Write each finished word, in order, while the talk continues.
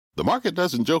The market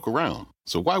doesn't joke around,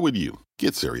 so why would you?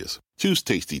 Get serious. Choose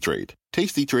Tasty Trade.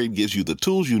 Tasty Trade gives you the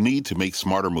tools you need to make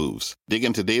smarter moves. Dig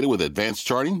into data with advanced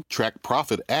charting, track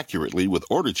profit accurately with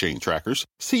order chain trackers,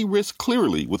 see risk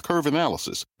clearly with curve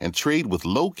analysis, and trade with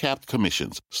low-capped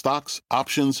commissions, stocks,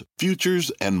 options,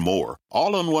 futures, and more.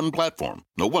 All on one platform.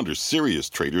 No wonder serious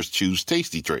traders choose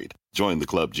Tasty Trade. Join the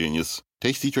club, genius.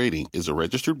 Tasty Trading is a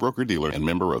registered broker-dealer and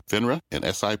member of FINRA and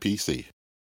SIPC.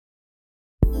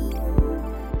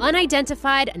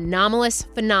 Unidentified Anomalous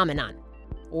Phenomenon,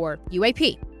 or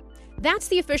UAP. That's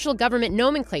the official government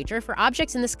nomenclature for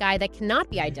objects in the sky that cannot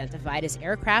be identified as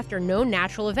aircraft or known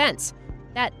natural events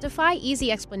that defy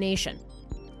easy explanation.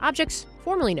 Objects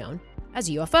formerly known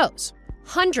as UFOs.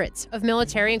 Hundreds of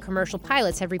military and commercial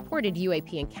pilots have reported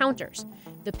UAP encounters.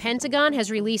 The Pentagon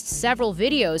has released several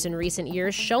videos in recent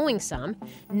years showing some.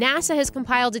 NASA has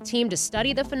compiled a team to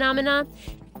study the phenomena,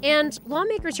 and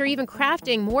lawmakers are even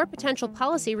crafting more potential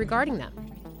policy regarding them.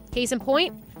 Case in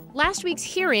point, last week's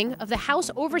hearing of the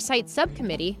House Oversight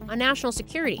Subcommittee on National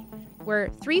Security, where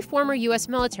 3 former U.S.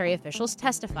 military officials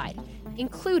testified,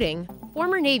 including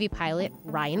former Navy pilot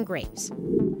Ryan Graves.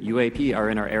 UAP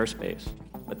are in our airspace,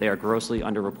 but they are grossly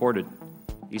underreported.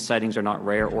 These sightings are not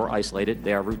rare or isolated,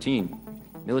 they are routine.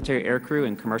 Military aircrew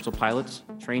and commercial pilots,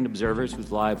 trained observers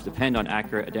whose lives depend on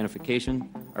accurate identification,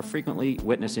 are frequently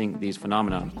witnessing these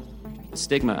phenomena. The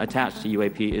stigma attached to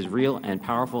UAP is real and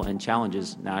powerful and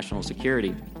challenges national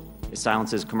security. It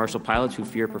silences commercial pilots who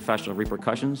fear professional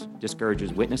repercussions,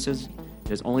 discourages witnesses.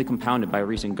 It is only compounded by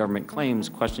recent government claims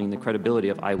questioning the credibility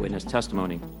of eyewitness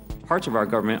testimony. Parts of our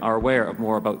government are aware of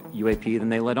more about UAP than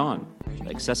they let on.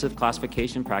 Excessive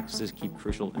classification practices keep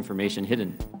crucial information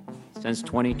hidden. Since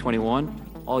 2021,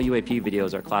 all UAP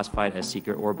videos are classified as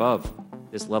secret or above.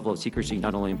 This level of secrecy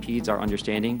not only impedes our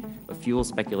understanding, but fuels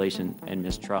speculation and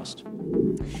mistrust.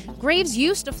 Graves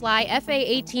used to fly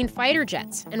FA-18 fighter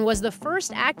jets and was the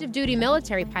first active-duty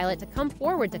military pilot to come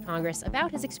forward to Congress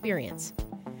about his experience.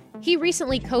 He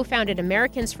recently co-founded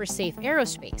Americans for Safe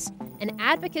Aerospace, an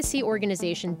advocacy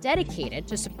organization dedicated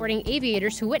to supporting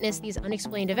aviators who witness these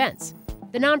unexplained events.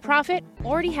 The nonprofit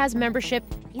already has membership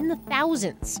in the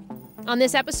thousands. On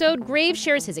this episode, Graves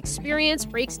shares his experience,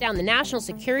 breaks down the national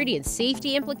security and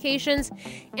safety implications,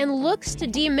 and looks to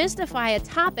demystify a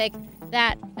topic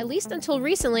that, at least until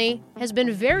recently, has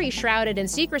been very shrouded in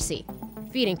secrecy,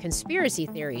 feeding conspiracy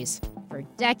theories for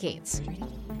decades.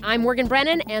 I'm Morgan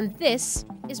Brennan, and this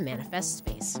is Manifest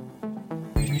Space.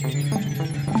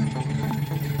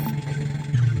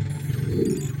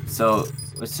 So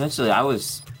essentially, I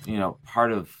was,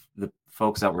 part of the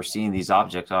folks that were seeing these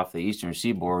objects off the eastern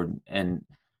seaboard, and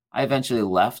I eventually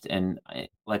left. And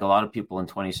like a lot of people in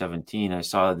 2017, I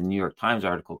saw the New York Times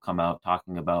article come out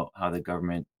talking about how the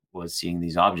government was seeing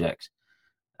these objects.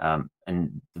 And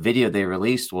the video they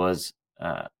released was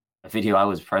a video I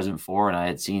was present for and I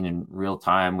had seen in real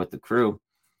time with the crew.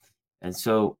 And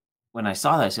so when I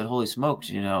saw that, I said, holy smokes,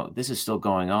 this is still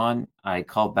going on. I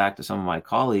called back to some of my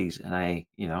colleagues and I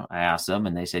asked them,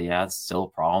 and they said, yeah, it's still a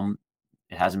problem.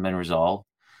 It hasn't been resolved.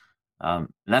 And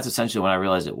that's essentially when I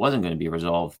realized it wasn't going to be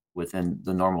resolved within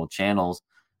the normal channels.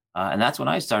 And that's when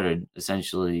I started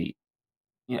essentially,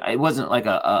 it wasn't like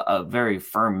a very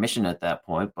firm mission at that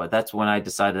point, but that's when I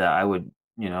decided that I would,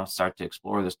 start to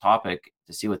explore this topic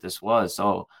to see what this was.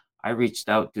 So I reached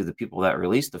out to the people that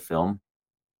released the film,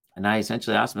 and I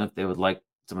essentially asked them if they would like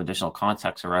some additional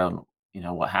context around,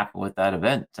 what happened with that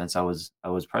event, since I was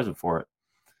present for it.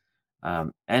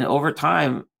 And over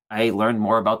time, I learned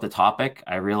more about the topic.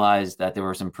 I realized that there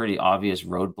were some pretty obvious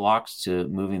roadblocks to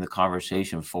moving the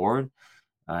conversation forward.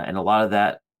 And a lot of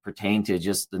that pertained to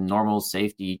just the normal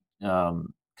safety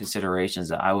considerations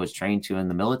that I was trained to in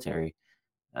the military.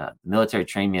 The military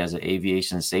trained me as an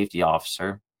aviation safety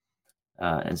officer.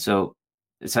 And so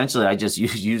essentially, I just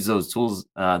use those tools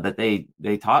that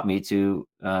they taught me to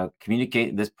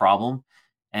communicate this problem.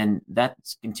 And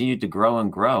that's continued to grow and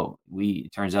grow.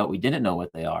 It turns out we didn't know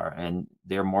what they are, and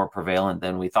they're more prevalent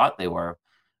than we thought they were.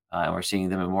 And we're seeing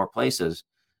them in more places.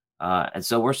 And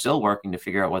so we're still working to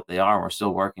figure out what they are. And we're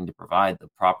still working to provide the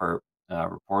proper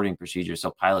reporting procedures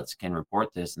so pilots can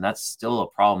report this. And that's still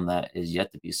a problem that is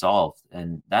yet to be solved.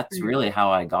 And that's really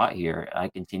how I got here. I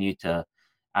continue to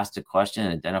ask the question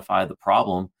and identify the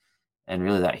problem. And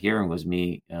really that hearing was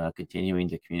me continuing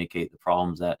to communicate the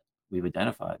problems that we've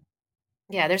identified.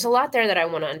 Yeah, there's a lot there that I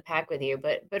want to unpack with you.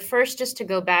 But first, just to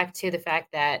go back to the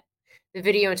fact that the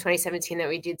video in 2017 that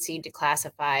we did see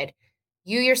declassified,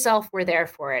 you yourself were there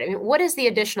for it. I mean, what is the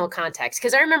additional context?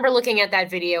 Because I remember looking at that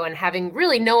video and having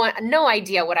really no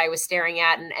idea what I was staring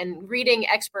at, and reading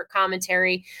expert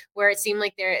commentary where it seemed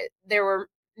like there were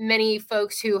many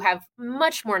folks who have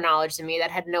much more knowledge than me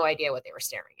that had no idea what they were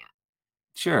staring at.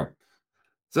 Sure.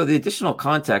 So the additional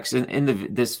context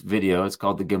in this video, it's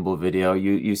called the gimbal video.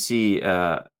 You see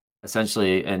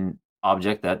essentially an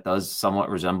object that does somewhat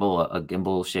resemble a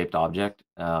gimbal shaped object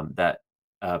that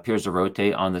appears to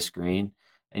rotate on the screen,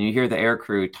 and you hear the air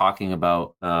crew talking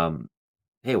about,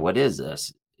 "Hey, what is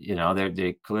this?" You know,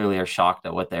 they clearly are shocked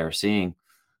at what they are seeing.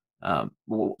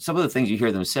 Well, some of the things you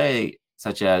hear them say,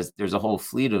 such as "There's a whole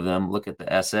fleet of them. Look at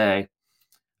the SA."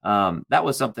 That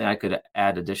was something I could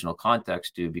add additional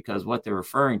context to, because what they're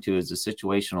referring to is the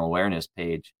situational awareness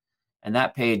page. And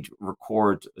that page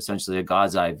records essentially a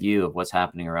God's eye view of what's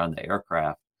happening around the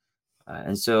aircraft.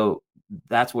 And so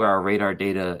that's where our radar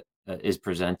data is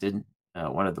presented,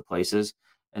 one of the places.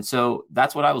 And so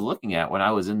that's what I was looking at when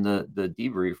I was in the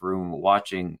debrief room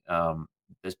watching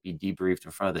this be debriefed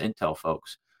in front of the Intel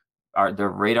folks. The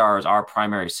radar is our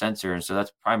primary sensor. And so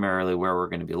that's primarily where we're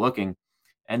going to be looking.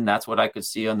 And that's what I could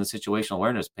see on the situational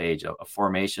awareness page, a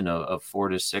formation of 4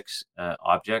 to 6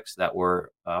 objects that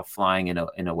were flying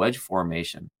in a wedge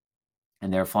formation.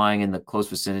 And they're flying in the close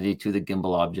vicinity to the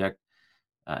gimbal object.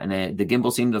 And the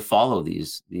gimbal seemed to follow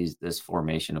this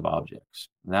formation of objects.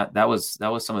 And that was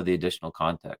some of the additional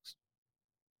context.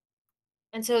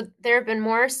 And so there have been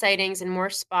more sightings and more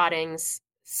spottings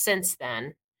since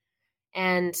then.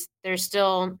 And there's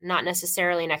still not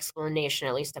necessarily an explanation,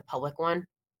 at least a public one.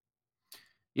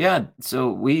 Yeah,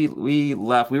 so we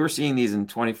left. We were seeing these in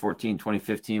 2014,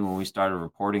 2015 when we started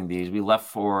reporting these. We left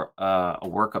for a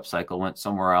workup cycle, went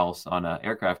somewhere else on an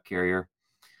aircraft carrier,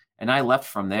 and I left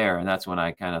from there. And that's when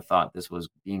I kind of thought this was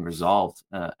being resolved.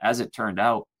 As it turned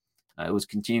out, it was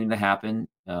continuing to happen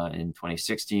in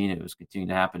 2016. It was continuing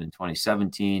to happen in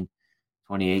 2017,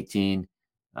 2018.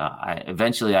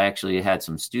 Eventually, I actually had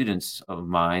some students of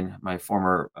mine, my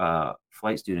former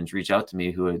flight students, reach out to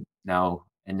me who had now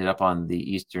ended up on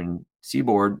the Eastern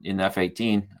Seaboard in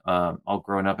F-18, all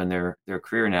grown up in their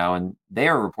career now, and they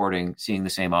are reporting seeing the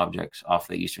same objects off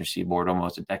the Eastern Seaboard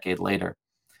almost a decade later.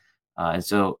 And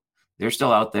so they're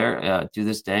still out there to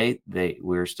this day.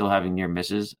 We're still having near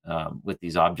misses with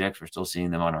these objects. We're still seeing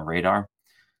them on our radar.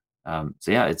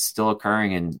 So yeah, it's still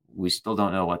occurring, and we still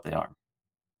don't know what they are.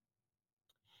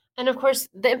 And of course,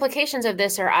 the implications of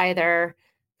this are either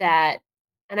that,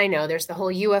 and I know there's the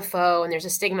whole UFO and there's a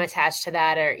stigma attached to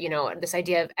that, or, this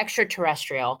idea of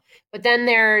extraterrestrial, but then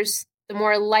there's the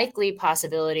more likely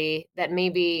possibility that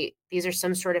maybe these are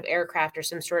some sort of aircraft or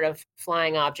some sort of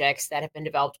flying objects that have been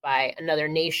developed by another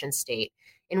nation state,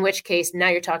 in which case now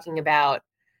you're talking about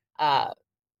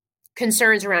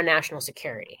concerns around national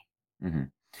security. Mm-hmm.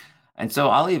 And so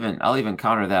I'll even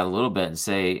counter that a little bit and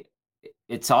say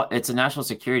it's a national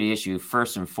security issue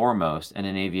first and foremost, and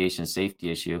an aviation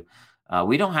safety issue.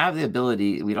 We don't have the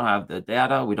ability, we don't have the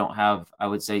data, we don't have, I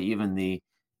would say, even the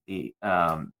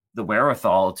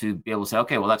wherewithal to be able to say,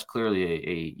 okay, well, that's clearly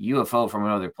a UFO from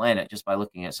another planet just by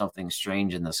looking at something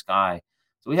strange in the sky.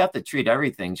 So we have to treat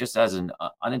everything just as an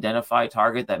unidentified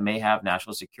target that may have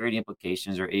national security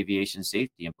implications or aviation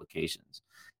safety implications.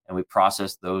 And we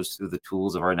process those through the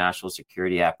tools of our national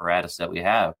security apparatus that we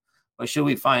have. But should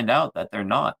we find out that they're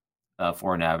not a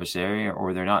foreign adversary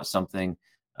or they're not something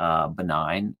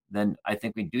benign, then I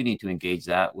think we do need to engage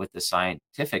that with the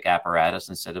scientific apparatus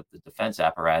instead of the defense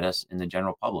apparatus in the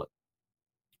general public.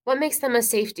 What makes them a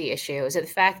safety issue? Is it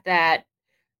the fact that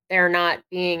they're not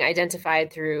being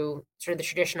identified through sort of the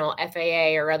traditional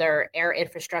FAA or other air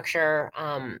infrastructure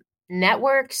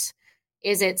networks?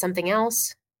 Is it something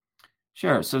else?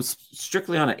 Sure. So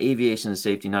strictly on an aviation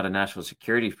safety, not a national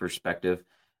security perspective,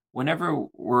 whenever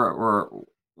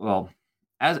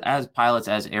as pilots,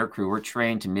 as aircrew, we're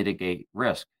trained to mitigate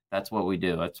risk. That's what we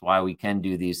do. That's why we can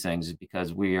do these things, is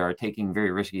because we are taking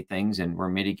very risky things and we're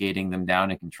mitigating them down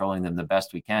and controlling them the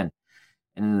best we can.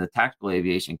 And in the tactical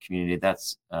aviation community,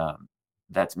 that's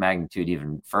magnitude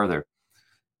even further.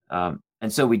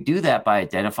 And so we do that by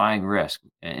identifying risk.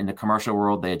 In the commercial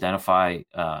world, they identify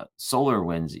solar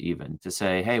winds even to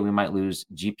say, hey, we might lose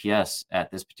GPS at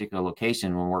this particular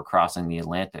location when we're crossing the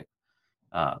Atlantic.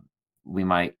 We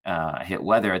might hit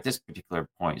weather at this particular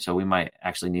point. So we might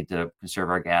actually need to conserve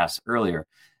our gas earlier.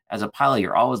 As a pilot,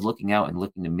 you're always looking out and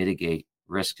looking to mitigate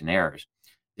risks and errors.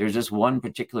 There's just one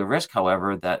particular risk,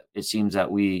 however, that it seems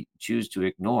that we choose to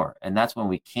ignore. And that's when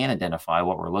we can't identify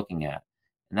what we're looking at.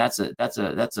 And that's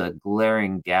a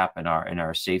glaring gap in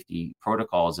our safety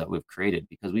protocols that we've created,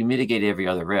 because we mitigate every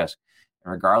other risk.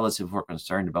 And regardless if we're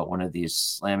concerned about one of these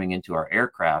slamming into our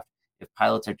aircraft, if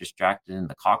pilots are distracted in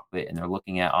the cockpit and they're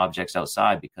looking at objects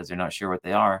outside because they're not sure what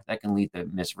they are, that can lead to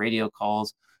missed radio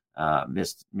calls,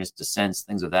 missed descents,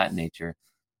 things of that nature.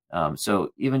 So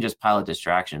even just pilot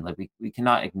distraction, like we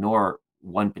cannot ignore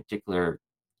one particular,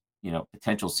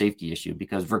 potential safety issue,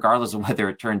 because regardless of whether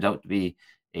it turns out to be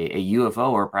a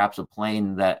UFO or perhaps a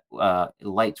plane that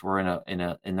lights were in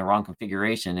the wrong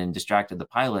configuration and distracted the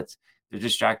pilots, they're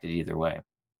distracted either way.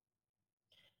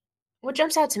 What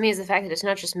jumps out to me is the fact that it's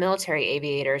not just military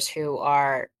aviators who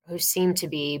seem to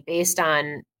be, based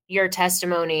on your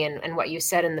testimony and what you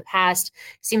said in the past,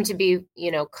 seem to be,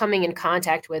 coming in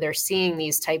contact with or seeing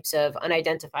these types of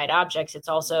unidentified objects. It's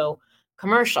also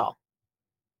commercial.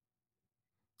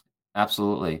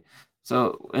 Absolutely.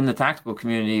 So in the tactical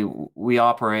community, we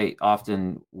operate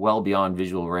often well beyond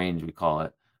visual range, we call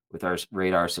it, with our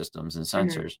radar systems and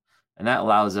sensors. And that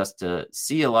allows us to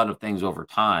see a lot of things over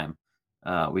time.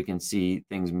 We can see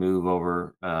things move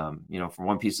over, from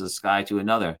one piece of the sky to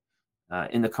another.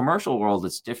 In the commercial world,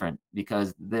 it's different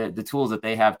because the tools that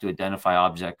they have to identify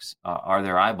objects are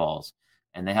their eyeballs,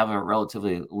 and they have a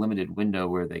relatively limited window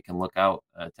where they can look out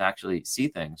to actually see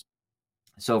things.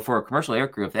 So for a commercial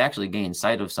aircrew, if they actually gain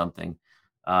sight of something,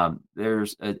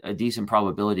 there's a decent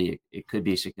probability it could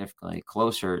be significantly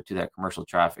closer to that commercial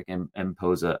traffic and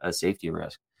pose a safety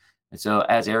risk. And so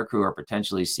as aircrew are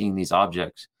potentially seeing these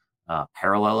objects,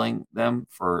 paralleling them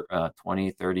for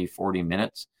 20, 30, 40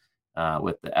 minutes,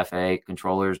 with the FAA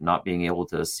controllers not being able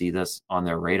to see this on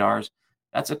their radars,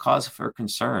 that's a cause for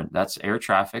concern. That's air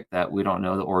traffic that we don't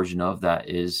know the origin of, that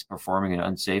is performing an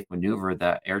unsafe maneuver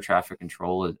that air traffic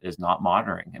control is not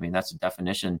monitoring. I mean, that's a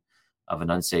definition of an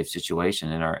unsafe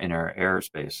situation in our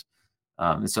airspace.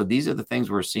 And so these are the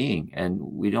things we're seeing, and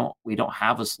we don't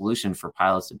have a solution for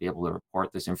pilots to be able to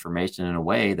report this information in a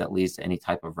way that leads to any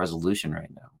type of resolution right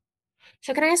now.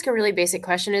 So can I ask a really basic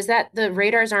question? Is that the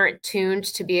radars aren't tuned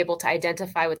to be able to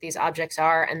identify what these objects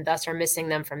are and thus are missing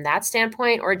them from that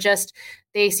standpoint, or just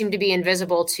they seem to be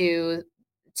invisible to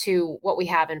what we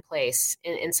have in place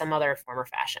in some other form or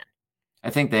fashion? I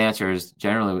think the answer is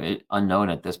generally unknown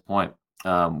at this point.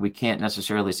 We can't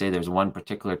necessarily say there's one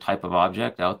particular type of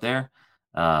object out there.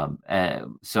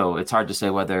 And so it's hard to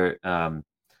say whether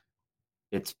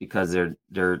it's because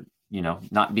they're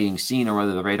not being seen, or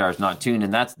whether the radar is not tuned.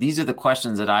 And these are the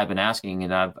questions that I've been asking,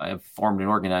 and I've formed an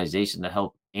organization to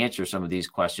help answer some of these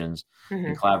questions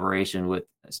in collaboration with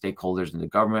stakeholders in the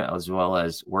government, as well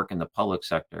as work in the public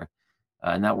sector.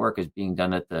 And that work is being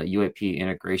done at the UAP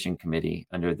Integration Committee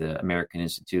under the American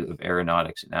Institute of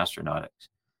Aeronautics and Astronautics.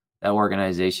 That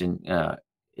organization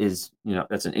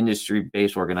that's an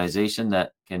industry-based organization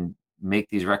that can make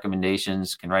these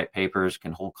recommendations, can write papers,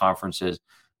 can hold conferences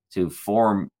to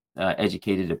form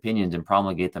educated opinions and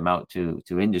promulgate them out to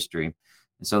industry.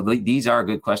 And so these are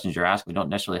good questions you're asking. We don't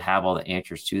necessarily have all the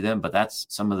answers to them, but that's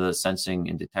some of the sensing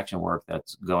and detection work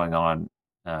that's going on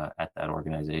at that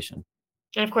organization.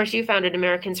 And of course, you founded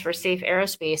Americans for Safe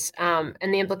Aerospace.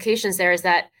 And the implications there is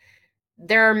that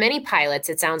there are many pilots,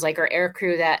 it sounds like, or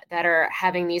aircrew that are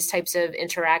having these types of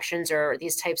interactions or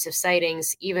these types of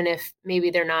sightings, even if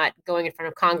maybe they're not going in front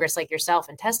of Congress like yourself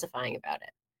and testifying about it.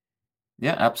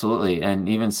 Yeah, absolutely. And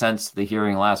even since the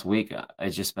hearing last week,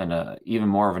 it's just been even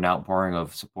more of an outpouring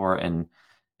of support and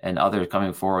others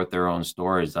coming forward with their own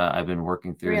stories that I've been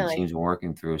working through and teams been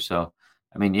working through. So,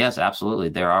 I mean, yes, absolutely.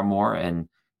 There are more. And,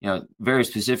 very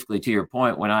specifically to your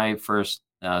point, when I first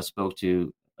spoke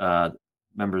to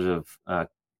members of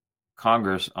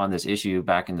Congress on this issue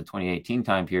back in the 2018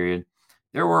 time period,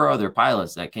 there were other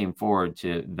pilots that came forward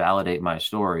to validate my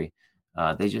story.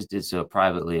 They just did so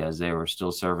privately as they were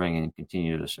still serving and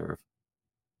continue to serve.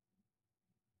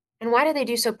 And why do they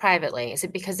do so privately? Is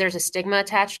it because there's a stigma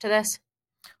attached to this?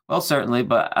 Well, certainly,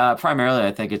 but primarily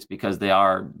I think it's because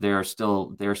they're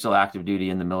still active duty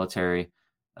in the military,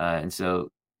 and so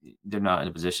they're not in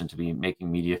a position to be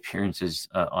making media appearances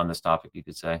on this topic, you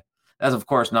could say. That's, of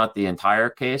course, not the entire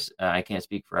case. I can't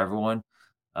speak for everyone,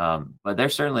 but they're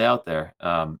certainly out there.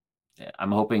 I'm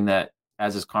hoping that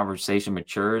as this conversation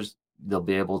matures, they'll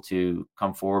be able to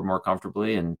come forward more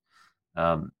comfortably. And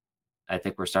I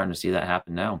think we're starting to see that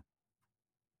happen now.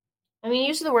 I mean, you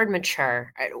use the word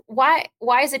mature. Why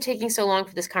is it taking so long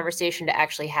for this conversation to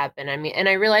actually happen? I mean, and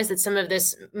I realize that some of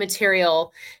this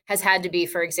material has had to be,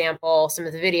 for example, some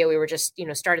of the video we were just,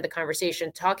 started the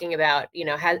conversation talking about,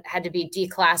 had to be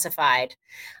declassified.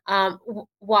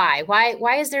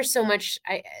 Why is there so much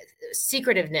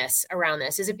secretiveness around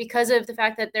this? Is it because of the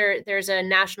fact that there's a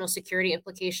national security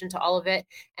implication to all of it,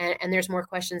 and there's more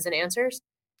questions than answers?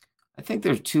 I think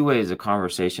there's two ways a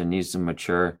conversation needs to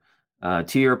mature.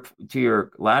 To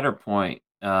your latter point,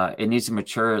 it needs to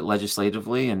mature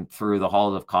legislatively and through the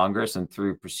halls of Congress and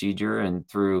through procedure and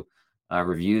through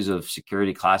reviews of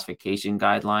security classification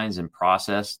guidelines and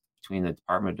process between the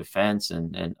Department of Defense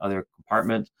and other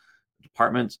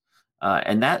departments,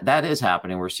 and that is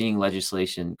happening. We're seeing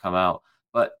legislation come out,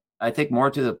 but I think more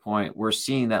to the point, we're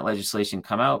seeing that legislation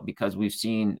come out because we've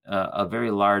seen a very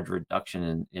large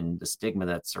reduction in the stigma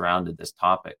that surrounded this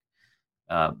topic.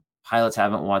 Pilots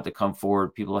haven't wanted to come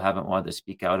forward. People haven't wanted to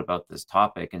speak out about this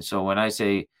topic. And so when I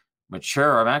say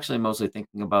mature, I'm actually mostly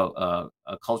thinking about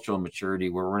a cultural maturity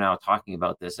where we're now talking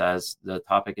about this as the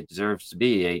topic it deserves to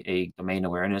be, a domain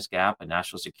awareness gap, a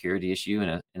national security issue,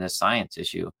 and a science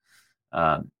issue.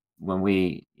 When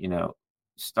we,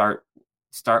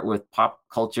 start with pop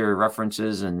culture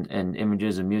references and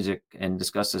images and music and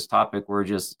discuss this topic, we're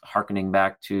just hearkening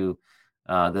back to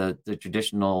the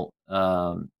traditional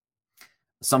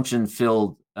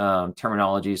assumption-filled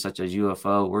terminology such as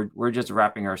UFO. We're just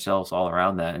wrapping ourselves all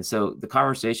around that, and so the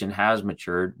conversation has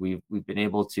matured. We've been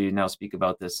able to now speak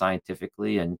about this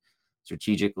scientifically and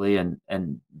strategically,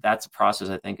 and that's a process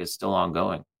I think is still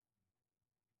ongoing.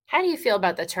 How do you feel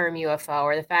about the term UFO,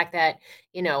 or the fact that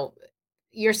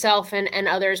yourself and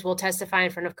others will testify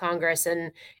in front of Congress,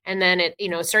 and then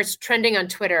it starts trending on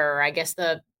Twitter, or I guess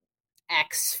the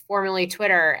X, formerly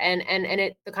Twitter, and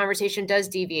the conversation does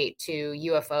deviate to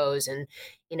UFOs and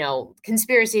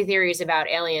conspiracy theories about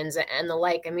aliens and the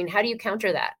like? I mean, how do you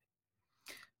counter that?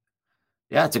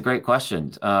 Yeah, it's a great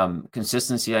question.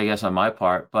 Consistency, I guess, on my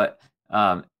part, but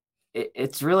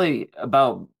it's really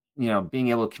about being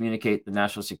able to communicate the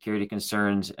national security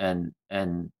concerns and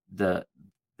the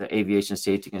aviation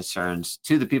safety concerns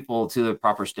to the people, to the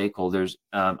proper stakeholders.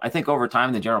 I think over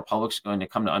time the general public's going to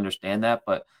come to understand that,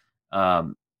 but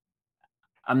I'm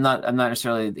not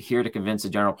necessarily here to convince the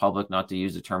general public not to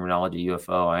use the terminology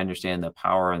UFO. I understand the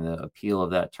power and the appeal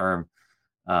of that term.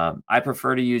 I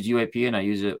prefer to use UAP, and I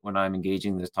use it when I'm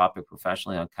engaging this topic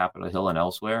professionally on Capitol Hill and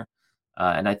elsewhere.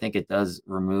 And I think it does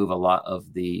remove a lot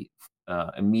of the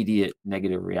immediate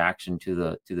negative reaction to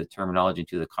the terminology,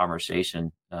 to the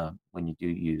conversation when you do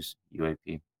use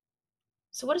UAP.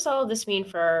 So what does all of this mean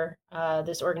for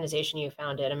this organization you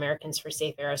founded, Americans for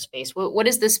Safe Aerospace? What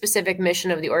is the specific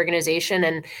mission of the organization,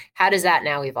 and how does that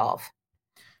now evolve?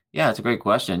 Yeah, it's a great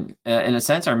question. In a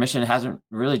sense, our mission hasn't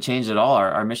really changed at all.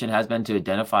 Our mission has been to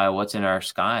identify what's in our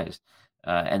skies.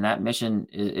 And that mission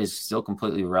is still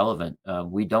completely relevant.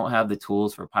 We don't have the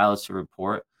tools for pilots to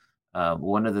report.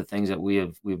 One of the things that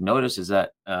we've noticed is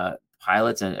that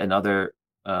pilots and other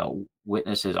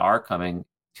witnesses are coming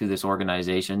to this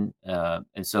organization,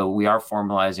 and so we are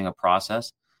formalizing a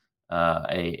process,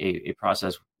 a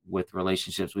process with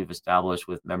relationships we've established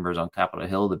with members on Capitol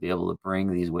Hill to be able to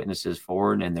bring these witnesses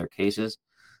forward in their cases.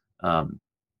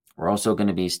 We're also going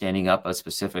to be standing up a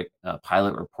specific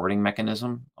pilot reporting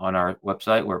mechanism on our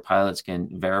website where pilots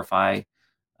can verify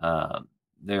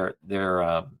their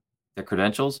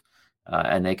credentials,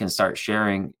 and they can start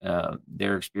sharing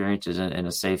their experiences in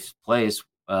a safe place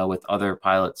with other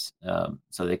pilots,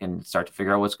 so they can start to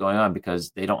figure out what's going on,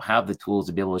 because they don't have the tools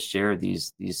to be able to share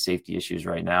these safety issues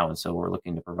right now, and so we're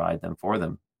looking to provide them for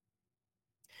them.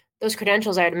 Those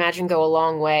credentials, I'd imagine, go a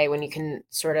long way when you can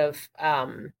sort of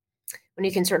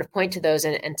point to those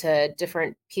and to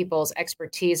different people's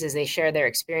expertise as they share their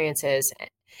experiences,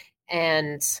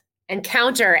 and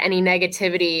counter any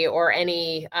negativity or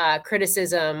any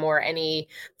criticism, or any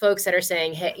folks that are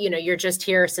saying, hey, you're just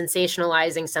here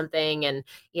sensationalizing something and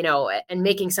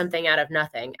making something out of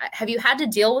nothing. Have you had to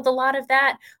deal with a lot of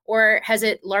that, or has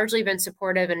it largely been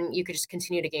supportive and you could just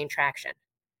continue to gain traction?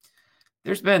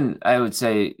 There's been, I would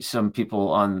say, some people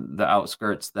on the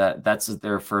outskirts that's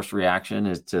their first reaction,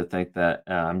 is to think that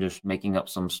I'm just making up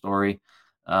some story.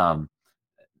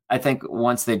 I think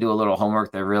once they do a little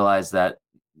homework, they realize that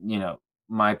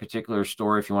my particular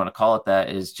story, if you want to call it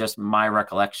that, is just my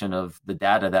recollection of the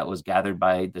data that was gathered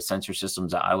by the sensor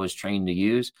systems that I was trained to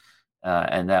use.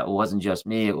 And that wasn't just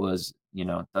me. It was,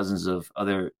 dozens of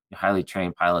other highly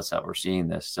trained pilots that were seeing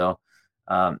this. So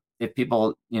if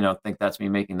people, think that's me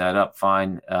making that up,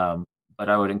 fine. But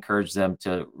I would encourage them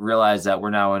to realize that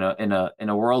we're now in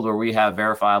a world where we have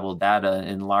verifiable data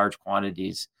in large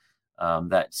quantities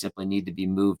that simply need to be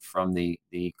moved from the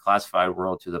classified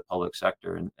world to the public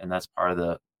sector. And that's part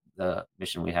of the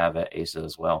mission we have at ASA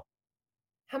as well.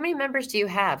 How many members do you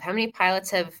have? How many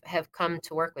pilots have come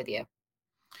to work with you?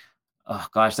 Oh,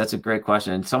 gosh, that's a great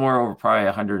question. Somewhere over probably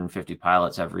 150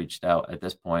 pilots have reached out at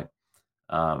this point.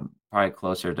 Probably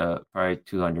closer to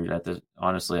 200 at this.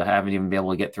 Honestly, I haven't even been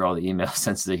able to get through all the emails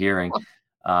since the hearing.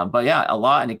 But yeah, a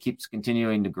lot, and it keeps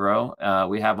continuing to grow.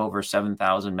 We have over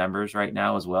 7,000 members right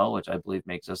now as well, which I believe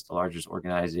makes us the largest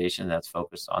organization that's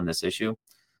focused on this issue.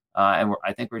 And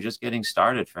I think we're just getting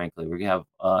started, frankly. We have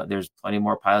there's plenty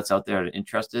more pilots out there that are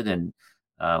interested, and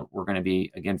we're going to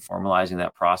be, again, formalizing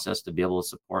that process to be able to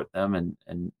support them.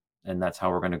 And that's how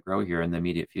we're going to grow here in the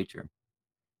immediate future.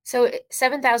 So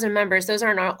 7,000 members, those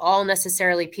aren't all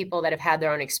necessarily people that have had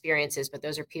their own experiences, but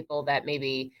those are people that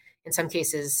maybe in some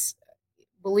cases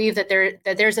believe that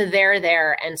there's a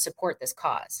there and support this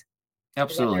cause.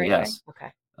 Absolutely, yes.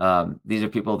 Okay. These are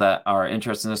people that are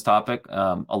interested in this topic.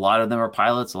 A lot of them are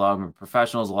pilots, a lot of them are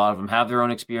professionals, a lot of them have their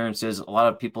own experiences. A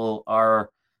lot of people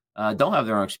don't have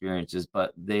their own experiences,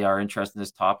 but they are interested in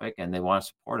this topic and they want to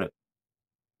support it.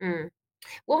 Mm.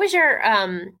 What was your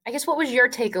what was your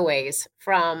takeaways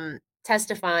from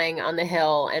testifying on the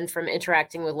Hill and from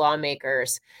interacting with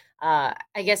lawmakers? I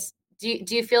guess do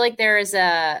you feel like there's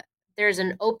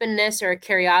an openness or a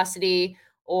curiosity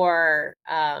or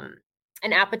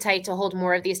an appetite to hold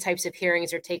more of these types of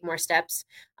hearings or take more steps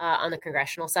on the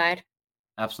congressional side?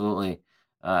 Absolutely.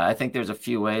 I think there's a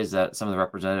few ways that some of the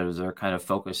representatives are kind of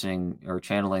focusing or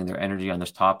channeling their energy on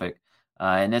this topic.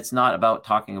 And it's not about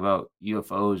talking about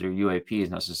UFOs or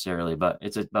UAPs necessarily, but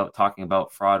it's about talking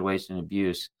about fraud, waste, and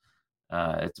abuse.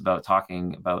 It's about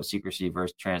talking about secrecy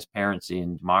versus transparency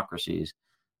and democracies.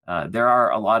 There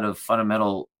are a lot of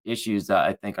fundamental issues that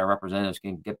I think our representatives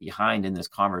can get behind in this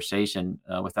conversation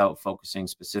without focusing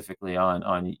specifically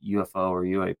on UFO or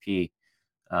UAP.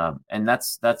 And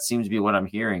that seems to be what I'm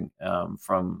hearing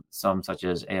from some such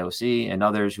as AOC and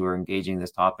others who are engaging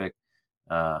this topic.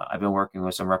 I've been working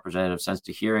with some representatives since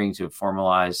the hearing to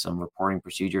formalize some reporting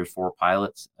procedures for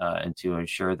pilots and to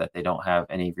ensure that they don't have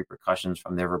any repercussions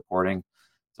from their reporting.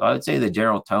 So I would say the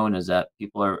general tone is that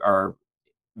people are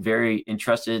very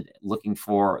interested, looking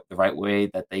for the right way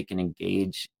that they can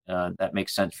engage that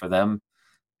makes sense for them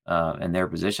and their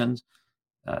positions.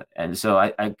 And so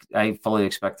I fully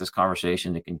expect this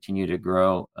conversation to continue to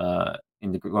grow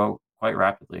and to grow quite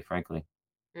rapidly, frankly.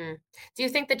 Mm. Do you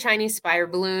think the Chinese spy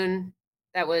balloon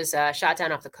that was shot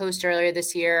down off the coast earlier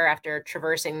this year after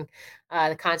traversing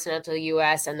the continental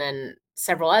U.S. and then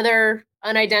several other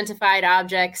unidentified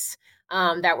objects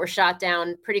that were shot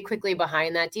down pretty quickly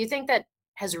behind that, do you think that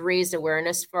has raised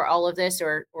awareness for all of this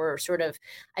or sort of,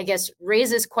 I guess,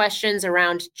 raises questions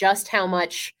around just how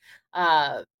much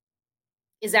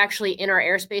is actually in our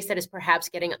airspace that is perhaps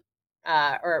getting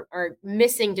or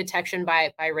missing detection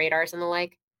by radars and the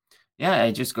like? Yeah,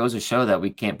 it just goes to show that we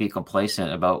can't be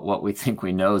complacent about what we think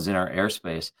we know is in our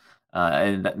airspace.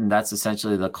 And that's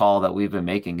essentially the call that we've been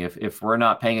making. If we're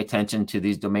not paying attention to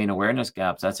these domain awareness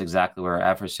gaps, that's exactly where our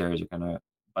adversaries are going to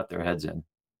butt their heads in.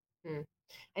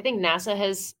 I think NASA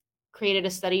has created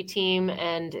a study team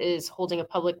and is holding a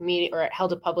public meeting or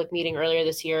held a public meeting earlier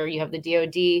this year. You have the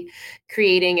DoD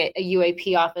creating a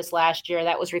UAP office last year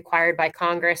that was required by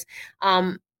Congress.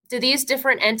 Do these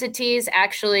different entities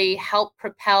actually help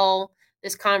propel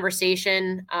this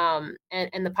conversation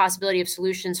and the possibility of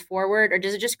solutions forward, or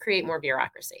does it just create more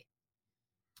bureaucracy?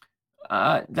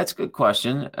 That's a good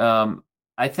question.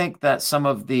 I think that some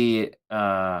of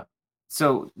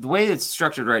so the way it's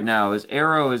structured right now is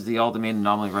AARO is the All Domain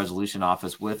Anomaly Resolution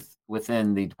Office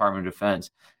within the Department of Defense.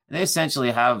 And they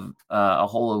essentially have a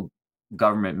whole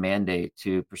government mandate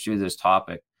to pursue this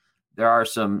topic. There are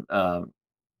some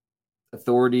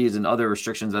authorities and other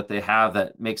restrictions that they have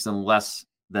that makes them less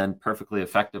than perfectly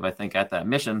effective, I think, at that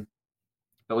mission.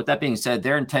 But with that being said,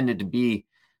 they're intended to be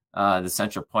the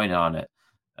central point on it.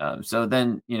 So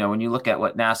then, when you look at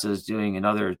what NASA is doing and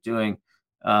others doing,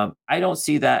 I don't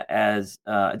see that as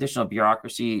additional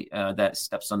bureaucracy that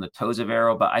steps on the toes of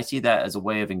AARO, but I see that as a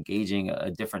way of engaging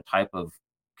a different type of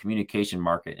communication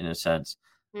market in a sense.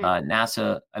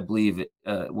 NASA, I believe,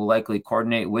 will likely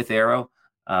coordinate with AARO,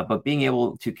 but being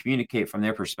able to communicate from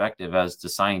their perspective as the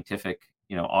scientific,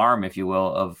 arm, if you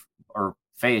will, or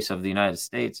face of the United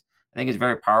States, I think is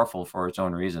very powerful for its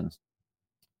own reasons.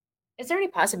 Is there any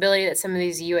possibility that some of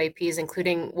these UAPs,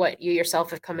 including what you yourself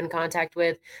have come in contact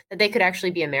with, that they could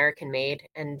actually be American made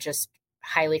and just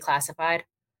highly classified?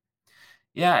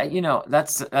 Yeah,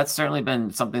 that's certainly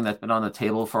been something that's been on the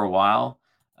table for a while.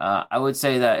 I would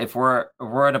say that if we're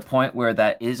at a point where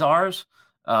that is ours,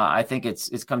 I think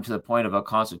it's come to the point of a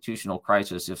constitutional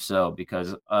crisis, if so,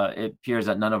 because it appears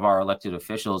that none of our elected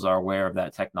officials are aware of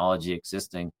that technology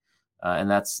existing, and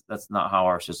that's not how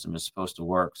our system is supposed to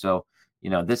work. So,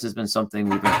 this has been something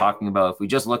we've been talking about. If we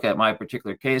just look at my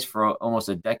particular case for almost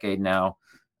a decade now,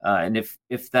 and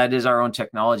if that is our own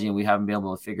technology and we haven't been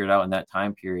able to figure it out in that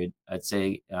time period, I'd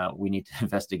say we need to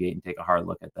investigate and take a hard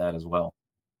look at that as well.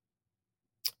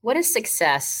 What does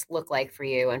success look like for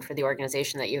you and for the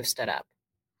organization that you've stood up?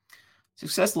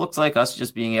 Success looks like us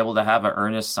just being able to have an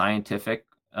earnest scientific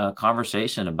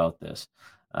conversation about this.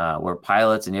 where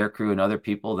pilots and aircrew and other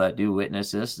people that do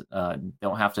witness this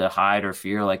don't have to hide or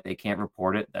fear like they can't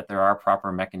report it, that there are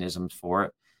proper mechanisms for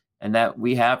it, and that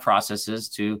we have processes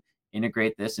to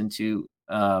integrate this into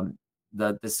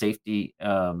the safety.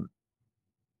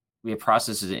 We have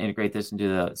processes to integrate this into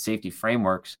the safety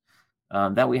frameworks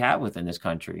that we have within this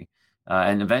country.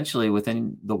 And eventually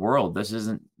within the world. This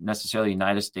isn't necessarily a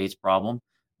United States problem.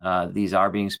 These are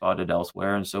being spotted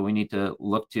elsewhere. And so we need to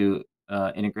look to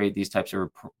integrate these types of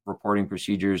reporting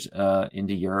procedures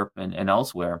into Europe and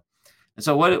elsewhere. And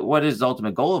so what is the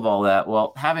ultimate goal of all that?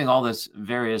 Well, having all this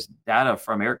various data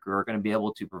from aircrew are going to be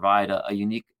able to provide a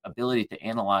unique ability to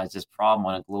analyze this problem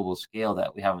on a global scale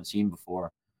that we haven't seen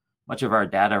before. Much of our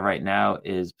data right now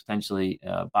is potentially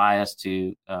biased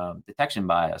to detection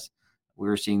bias.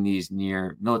 We're seeing these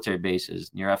near military bases,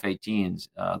 near F-18s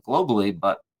globally,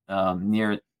 but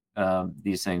near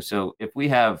these things. So if we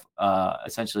have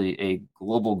essentially a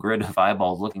global grid of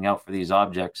eyeballs looking out for these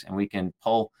objects, and we can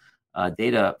pull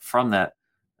data from that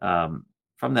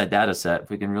data set, if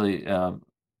we can really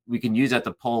we can use that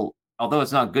to pull. Although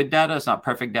it's not good data, it's not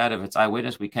perfect data. If it's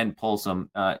eyewitness, we can pull some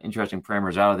interesting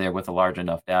parameters out of there with a large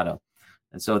enough data.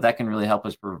 And so that can really help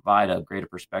us provide a greater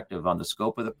perspective on the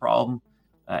scope of the problem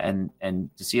and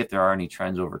to see if there are any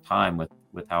trends over time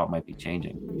with how it might be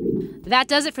changing. That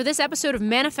does it for this episode of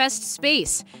Manifest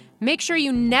Space. Make sure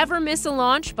you never miss a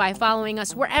launch by following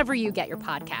us wherever you get your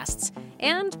podcasts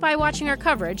and by watching our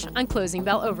coverage on Closing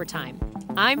Bell Overtime.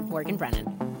 I'm Morgan Brennan.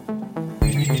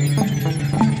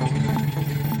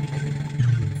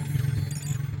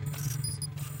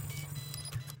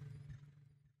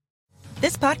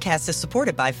 This podcast is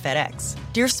supported by FedEx.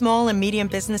 Dear small and medium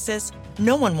businesses,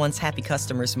 no one wants happy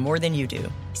customers more than you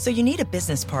do. So you need a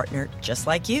business partner just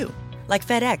like you. Like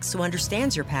FedEx, who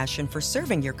understands your passion for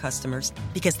serving your customers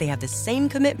because they have the same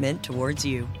commitment towards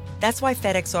you. That's why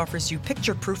FedEx offers you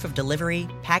picture proof of delivery,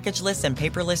 packageless and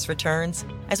paperless returns,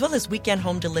 as well as weekend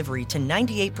home delivery to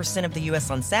 98% of the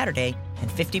U.S. on Saturday and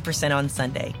 50% on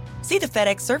Sunday. See the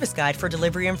FedEx service guide for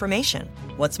delivery information.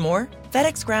 What's more,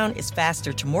 FedEx Ground is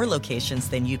faster to more locations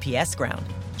than UPS Ground.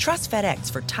 Trust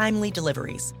FedEx for timely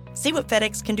deliveries. See what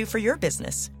FedEx can do for your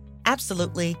business.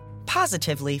 Absolutely,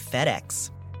 positively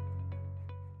FedEx.